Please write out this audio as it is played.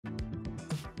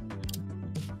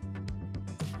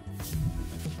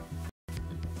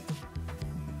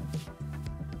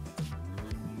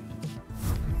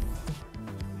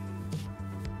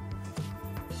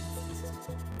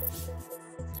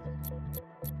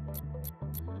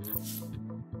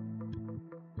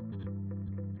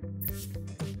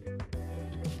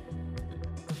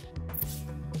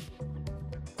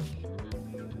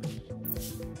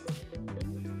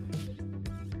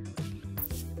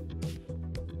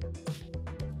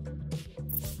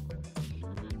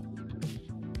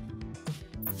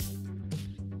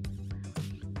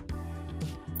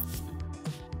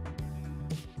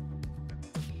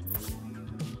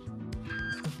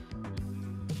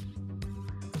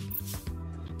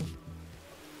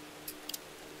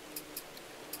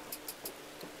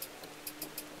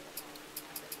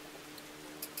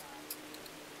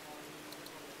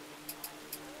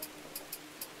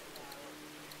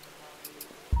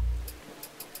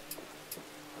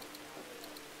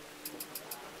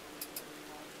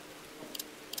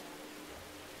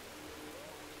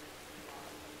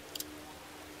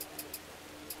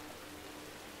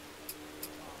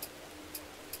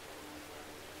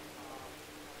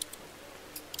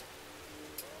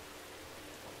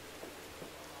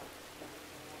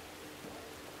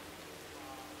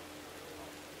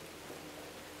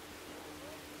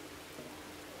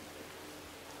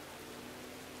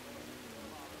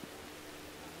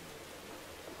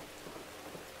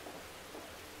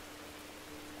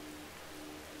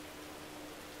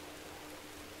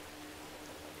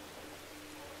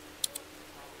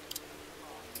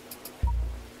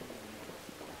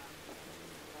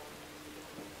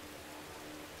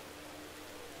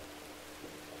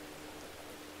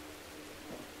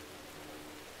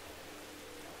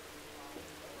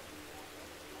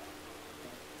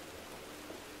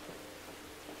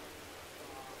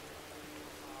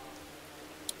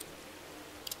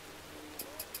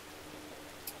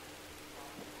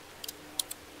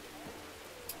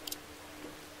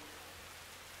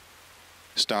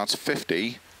starts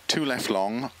 50, 2 left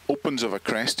long, opens over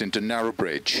crest into narrow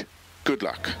bridge. Good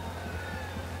luck.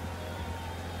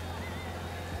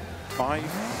 5,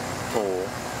 4,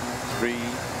 3,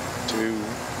 2,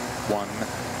 1,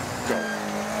 go.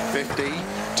 50,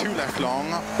 2 left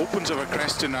long, opens over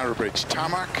crest to narrow bridge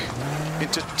tarmac,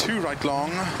 into 2 right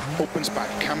long, opens back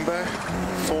camber,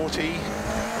 40,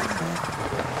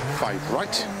 5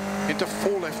 right, into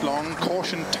 4 left long,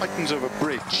 caution tightens over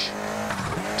bridge,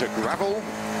 to gravel,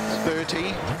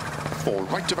 30, 4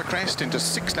 right over crest, into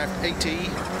 6 left 80,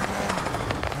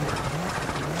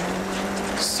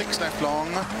 6 left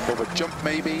long, over jump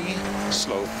maybe,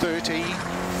 slow 30,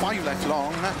 5 left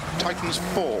long, tightens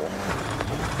 4,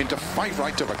 into 5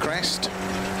 right over crest,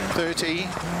 30,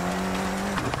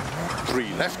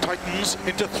 3 left tightens,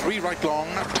 into 3 right long,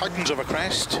 tightens over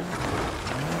crest,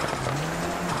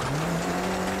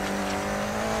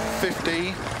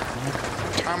 50,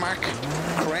 tarmac,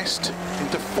 crest,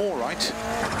 into 4 right,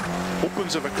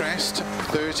 opens over crest,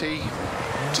 30,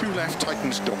 2 left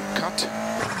tightens, don't cut,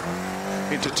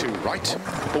 into 2 right,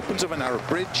 opens over narrow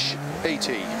bridge,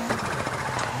 80.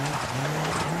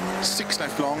 6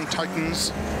 left long,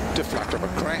 tightens, to flat over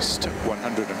crest,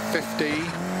 150.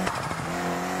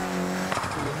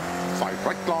 5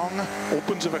 right long,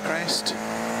 opens over crest,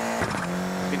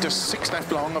 into 6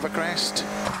 left long over crest,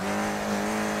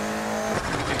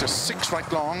 into 6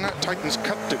 right long, tightens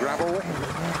cut to gravel,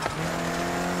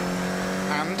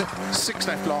 and 6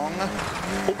 left long,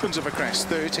 opens over crest,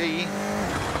 30.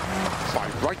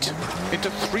 5 right,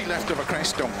 into 3 left over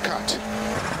crest, don't cut.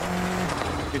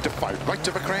 Into 5 right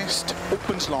over crest,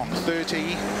 opens long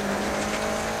 30.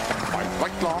 5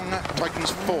 right long,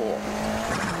 tightens 4.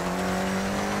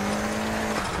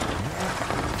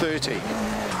 30.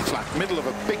 Flat middle of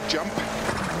a big jump,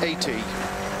 80.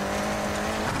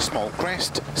 Small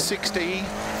crest, 60.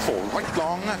 4 right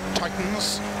long,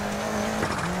 tightens.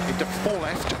 Into 4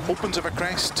 left, opens over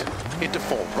crest. Into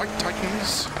 4 right,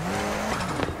 tightens.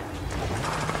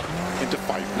 Into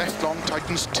 5 left long,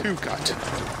 tightens 2 cut.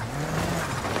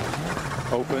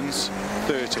 Opens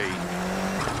 30.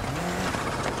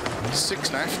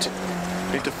 6 left,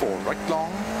 into 4 right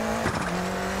long.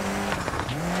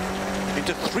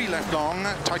 Into 3 left long,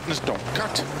 tightens don't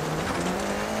cut.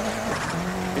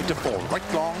 Into 4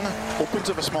 right long, opens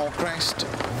of a small crest,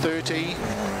 30.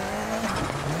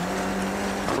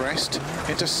 Crest,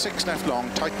 into 6 left long,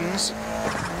 tightens.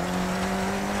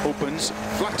 Opens,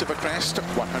 flat of a crest,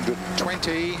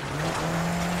 120.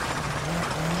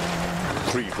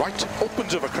 3 right,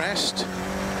 opens over crest.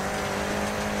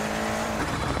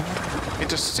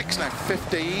 Into 6 left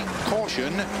 50,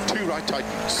 caution, 2 right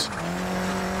tightens.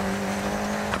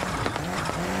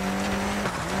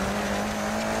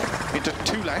 Into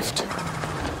 2 left,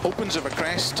 opens over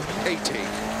crest, 80.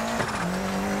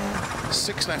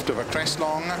 6 left over crest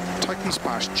long, tightens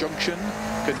past junction,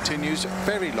 continues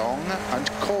very long,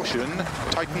 and caution,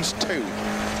 tightens 2.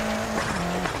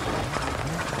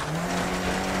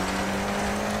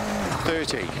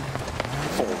 30.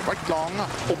 4 right long,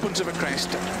 opens over crest,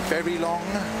 very long.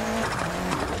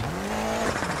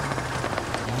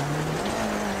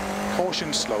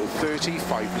 Caution slow, 30,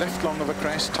 5 left long over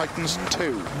crest, tightens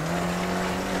 2.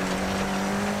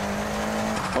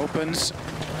 Opens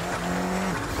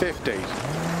 50.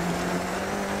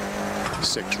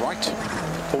 6 right,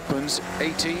 opens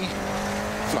 80.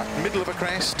 Flat middle of a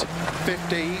crest,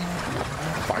 50.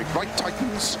 5 right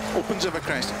tightens, opens over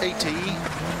crest, 80.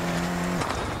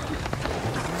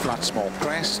 Flat small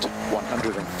crest,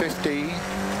 150.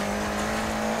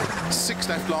 6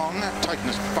 left long,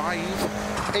 tightens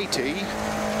 5, 80.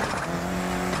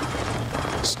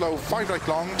 Slow 5 right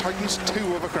long, tightens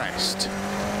 2 over crest.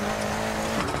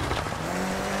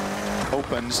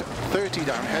 Opens 30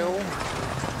 downhill.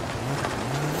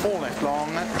 4 left long,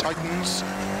 tightens,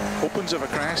 opens over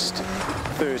crest,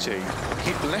 30.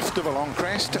 Keep left of a long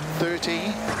crest,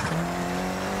 30.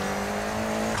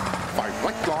 5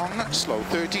 right long, slow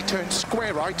 30, turn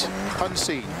square right,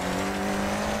 unseen.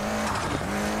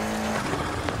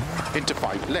 Into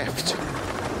 5 left,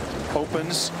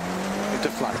 opens, into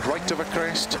flat right of a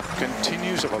crest,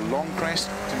 continues of a long crest,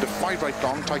 into 5 right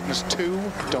long, tightens 2,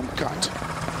 don't cut.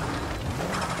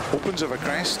 Opens over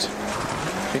crest,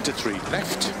 into 3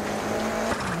 left,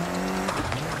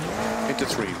 into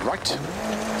 3 right,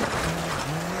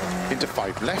 into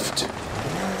 5 left,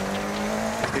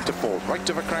 into 4 right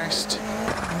of a crest,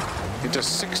 into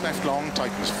 6 left long,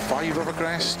 tightens 5 over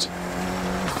crest,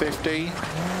 50,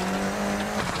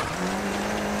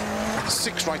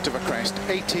 6 right of a crest,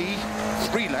 80,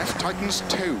 3 left, tightens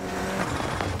 2,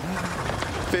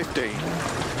 50,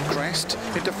 crest,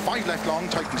 into 5 left long,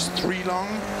 tightens 3 long,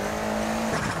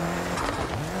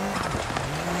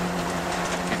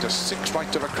 6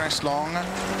 right of a crest long,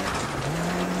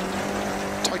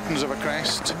 tightens of a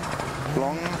crest,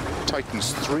 long,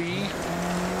 tightens 3,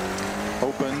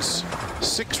 opens,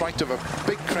 6 right of a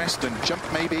big crest and jump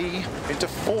maybe, into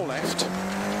 4 left,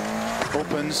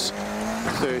 opens,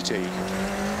 30,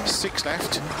 6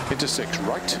 left, into 6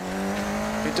 right,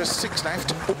 into 6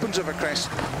 left, opens of a crest,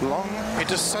 long,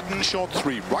 into sudden short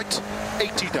 3 right,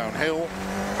 80 downhill,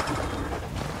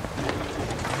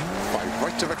 5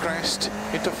 right of a crest,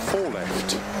 into 4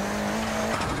 left,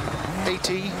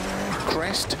 80,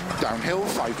 crest, downhill,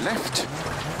 5 left,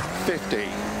 50,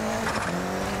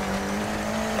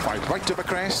 5 right of a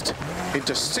crest,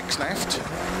 into 6 left,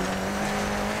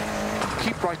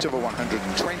 keep right over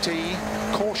 120,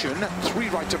 caution, 3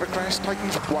 right of a crest,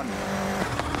 tightens 1,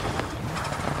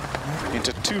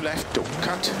 into 2 left, don't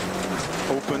cut,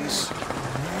 opens,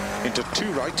 into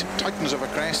 2 right, tightens of a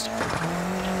crest,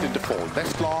 into 4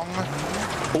 left long,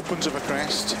 opens of a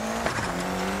crest,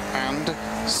 and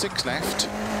 6 left,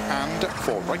 and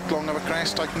 4 right long of a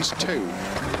crest, tightens 2,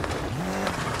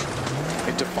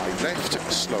 into 5 left,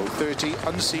 slow 30,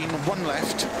 unseen, 1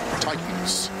 left,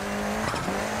 tightens,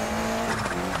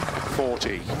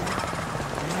 40,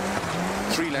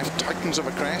 3 left, tightens of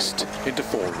a crest, into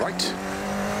 4 right,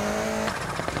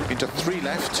 into 3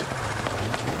 left,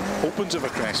 opens of a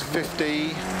crest, 50,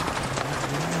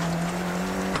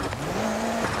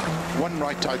 1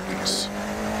 right, tightens,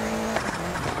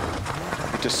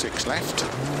 into 6 left,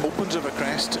 opens of a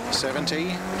crest,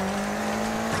 70,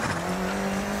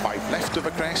 5 left of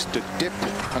a crest to dip,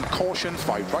 and caution,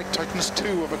 5 right, tightens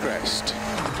 2 of a crest,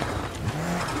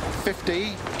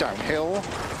 50, downhill,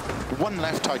 1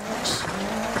 left, tightens,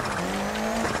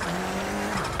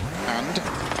 and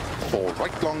 4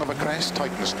 right long of a crest,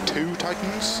 tightens 2,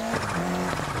 tightens,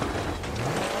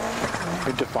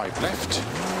 into 5 left,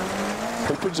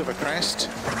 opens of a crest,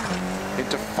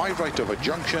 into 5 right of a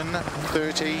junction,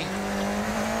 30,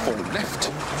 4 left,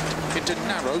 into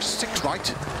narrow, 6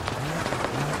 right,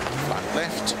 flat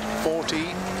left,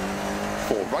 40,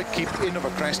 4 right, keep in of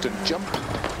a crest and jump,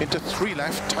 into 3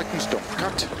 left, tightens, don't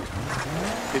cut,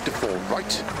 into 4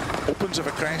 right, opens of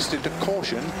a crest, into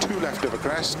caution, 2 left of a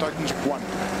crest, tightens 1,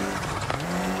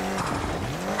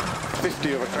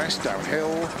 50 of a crest,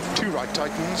 downhill, 2 right,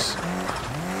 tightens,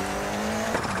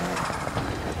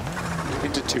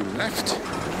 into 2 left,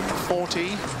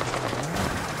 40,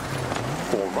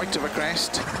 4 right of a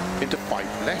crest, into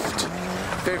 5 left,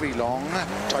 very long,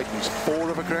 tightens 4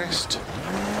 of a crest,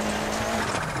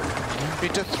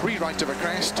 into 3 right of a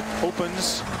crest,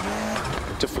 opens,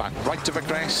 to flat right of a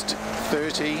crest,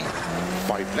 30,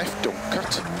 5 left, don't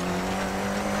cut,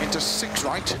 into 6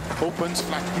 right, opens,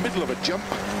 flat middle of a jump,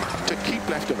 to keep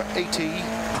left of 80,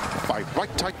 5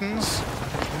 right, tightens,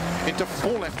 into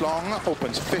 4 left long,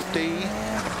 opens 50,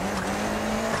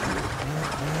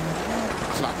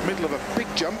 flat middle of a big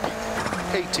jump,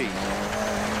 80,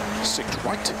 6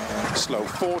 right, slow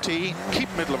 40, keep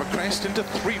middle of a crest, into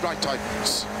 3 right,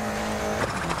 tightens,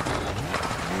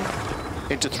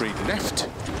 into 3 left,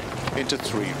 into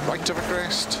 3 right of a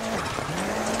crest,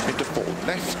 into 4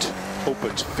 left,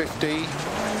 opens 50,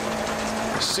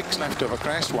 6 left of a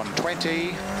crest,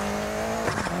 120,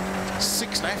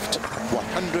 6 left,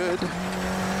 100,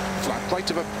 flat right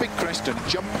of a big crest and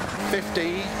jump,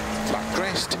 50, flat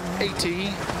crest, 80,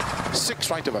 6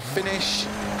 right of a finish,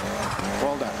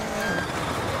 well done.